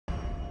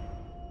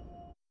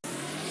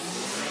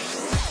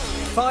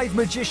5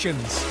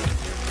 magicians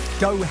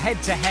go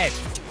head-to-head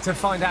to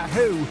find out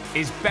who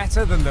is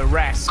better than the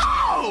rest.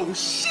 Oh,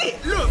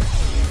 shit, look!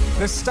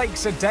 The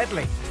stakes are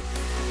deadly,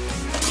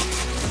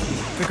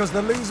 because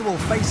the loser will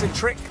face a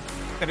trick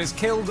that has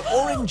killed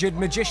or injured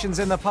magicians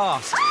in the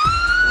past.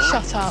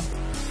 Shut up.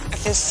 I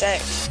feel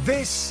sick.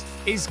 This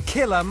is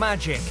killer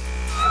magic.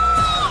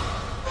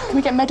 Can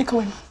we get medical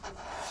in?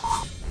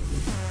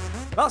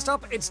 Last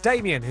up, it's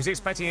Damien, who's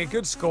expecting a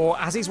good score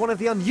as he's one of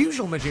the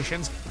unusual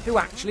magicians who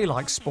actually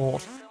likes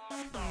sport.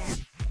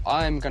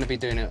 I'm going to be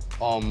doing it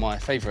on my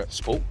favourite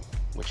sport,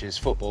 which is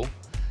football,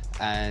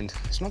 and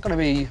it's not going to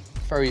be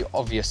very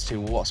obvious to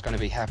what's going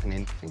to be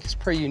happening. I think it's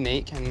pretty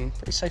unique and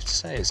pretty safe to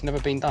say. It's never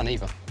been done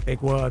either.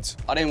 Big words.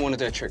 I didn't want to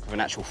do a trick with an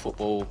actual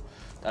football.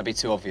 That'd be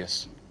too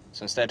obvious.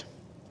 So instead,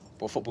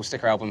 bought a football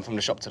sticker album from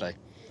the shop today.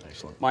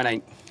 Excellent. Mine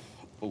ain't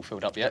all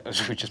filled up yet,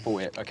 as we just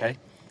bought it, OK?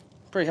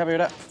 Pretty happy with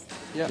that?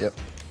 Yeah? Yep.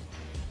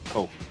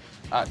 Cool.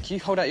 Can you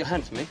hold out your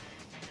hand for me?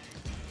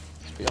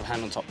 Just put your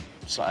hand on top,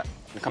 just like that.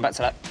 I'll come back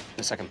to that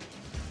in a second.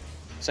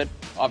 Said,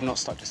 I've not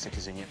stuck the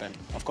stickers in yet, Ben.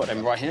 I've got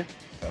them right here.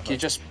 Perfect. Can you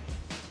just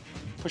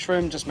push through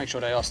them, just make sure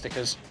they are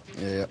stickers?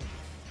 Yeah.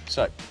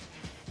 So,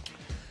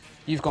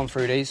 you've gone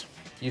through these.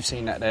 You've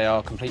seen that they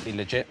are completely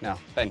legit. Now,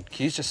 Ben,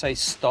 can you just say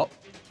stop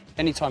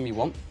anytime you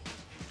want?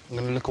 I'm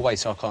going to look away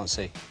so I can't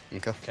see.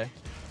 Okay. OK?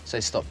 Say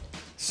stop.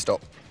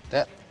 Stop.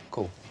 There.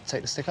 Cool.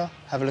 Take the sticker,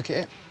 have a look at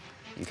it.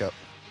 Okay.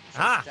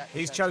 Ah,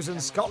 he's chosen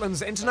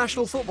Scotland's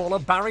international footballer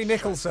Barry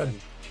Nicholson.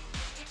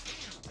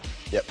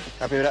 Yep.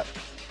 Happy with that?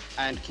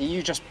 And can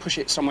you just push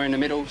it somewhere in the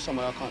middle,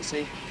 somewhere I can't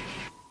see?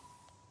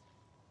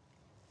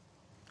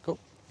 Cool.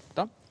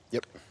 Done?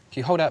 Yep. Can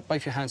you hold out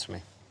both your hands for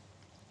me?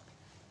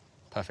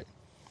 Perfect.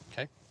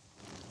 OK.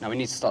 Now we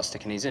need to start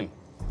sticking these in.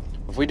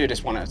 If we do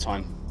this one at a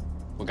time,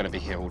 we're going to be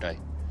here all day.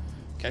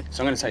 OK?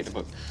 So I'm going to take the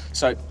book.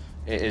 So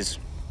it is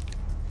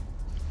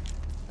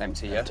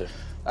empty, yeah? Empty.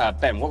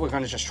 Ben, what we're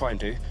going to just try and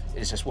do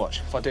is just watch.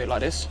 If I do it like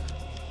this,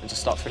 and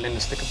just start filling the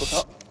sticker book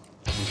up.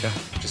 Okay.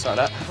 Just like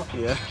that.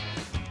 Yeah.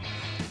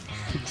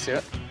 See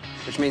it?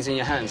 Which means in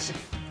your hands,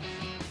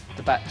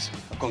 the backs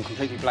have gone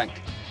completely blank.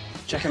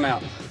 Check them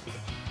out.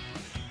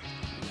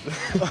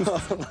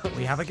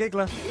 We have a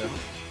giggler.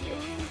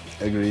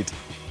 Agreed.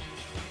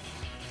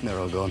 They're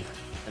all gone.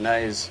 And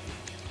that is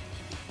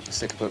the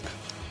sticker book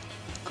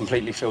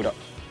completely filled up.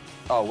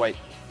 Oh, wait,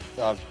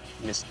 I've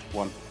missed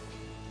one.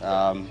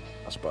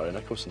 That's Barry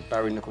Nicholson.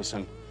 Barry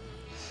Nicholson.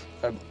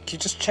 Can you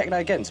just check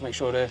that again to make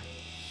sure they're...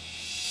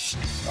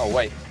 Oh,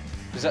 wait.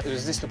 Was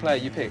this the player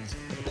you picked?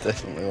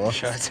 Definitely was.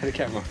 Show it to the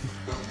camera.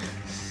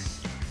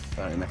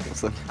 Barry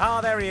Nicholson.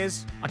 Ah, there he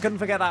is. I couldn't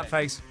forget that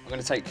face. I'm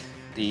going to take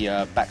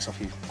the backs off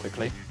you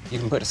quickly. You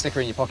can put the sticker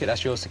in your pocket,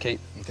 that's yours to keep.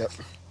 Okay.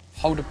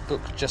 Hold the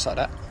book just like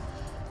that.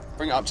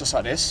 Bring it up just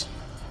like this.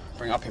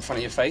 Bring it up in front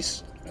of your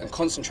face and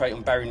concentrate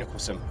on Barry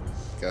Nicholson.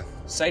 Okay.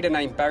 Say the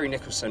name Barry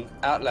Nicholson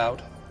out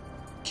loud.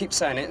 Keep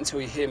saying it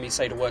until you hear me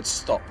say the word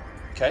stop,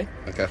 OK?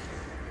 Okay.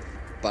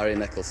 Barry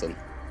Nicholson.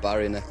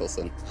 Barry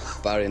Nicholson.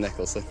 Barry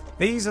Nicholson.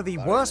 These are the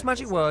worst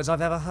magic words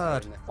I've ever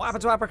heard. What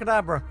happened to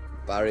abracadabra?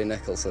 Barry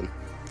Nicholson.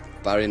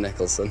 Barry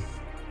Nicholson.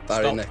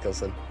 Barry Stop.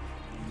 Nicholson.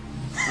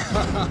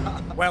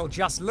 Well,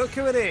 just look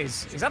who it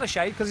is. He's had a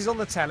shave because he's on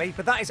the telly,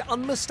 but that is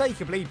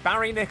unmistakably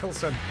Barry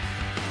Nicholson.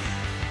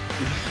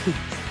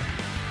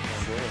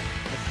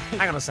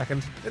 Hang on a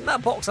second. Didn't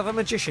that box have a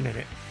magician in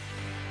it?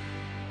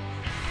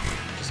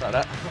 Just like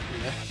that.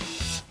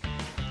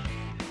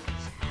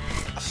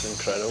 That's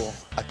incredible.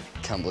 I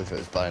can't believe it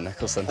was Barry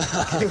Nicholson.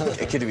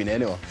 It could have been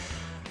anyone.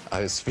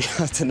 I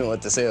didn't know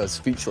what to say. I was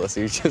speechless.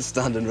 He was just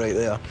standing right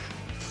there.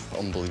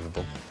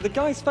 Unbelievable. The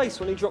guy's face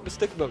when he dropped the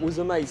sticker book was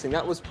amazing.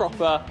 That was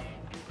proper.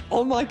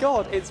 Oh my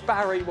God, it's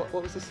Barry. What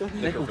was his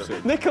surname?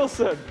 Nicholson.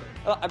 Nicholson.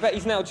 I bet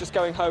he's now just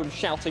going home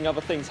shouting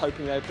other things,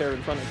 hoping they appear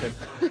in front of him.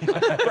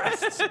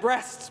 Breasts,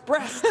 breasts,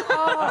 breasts.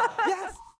 Ah, yes.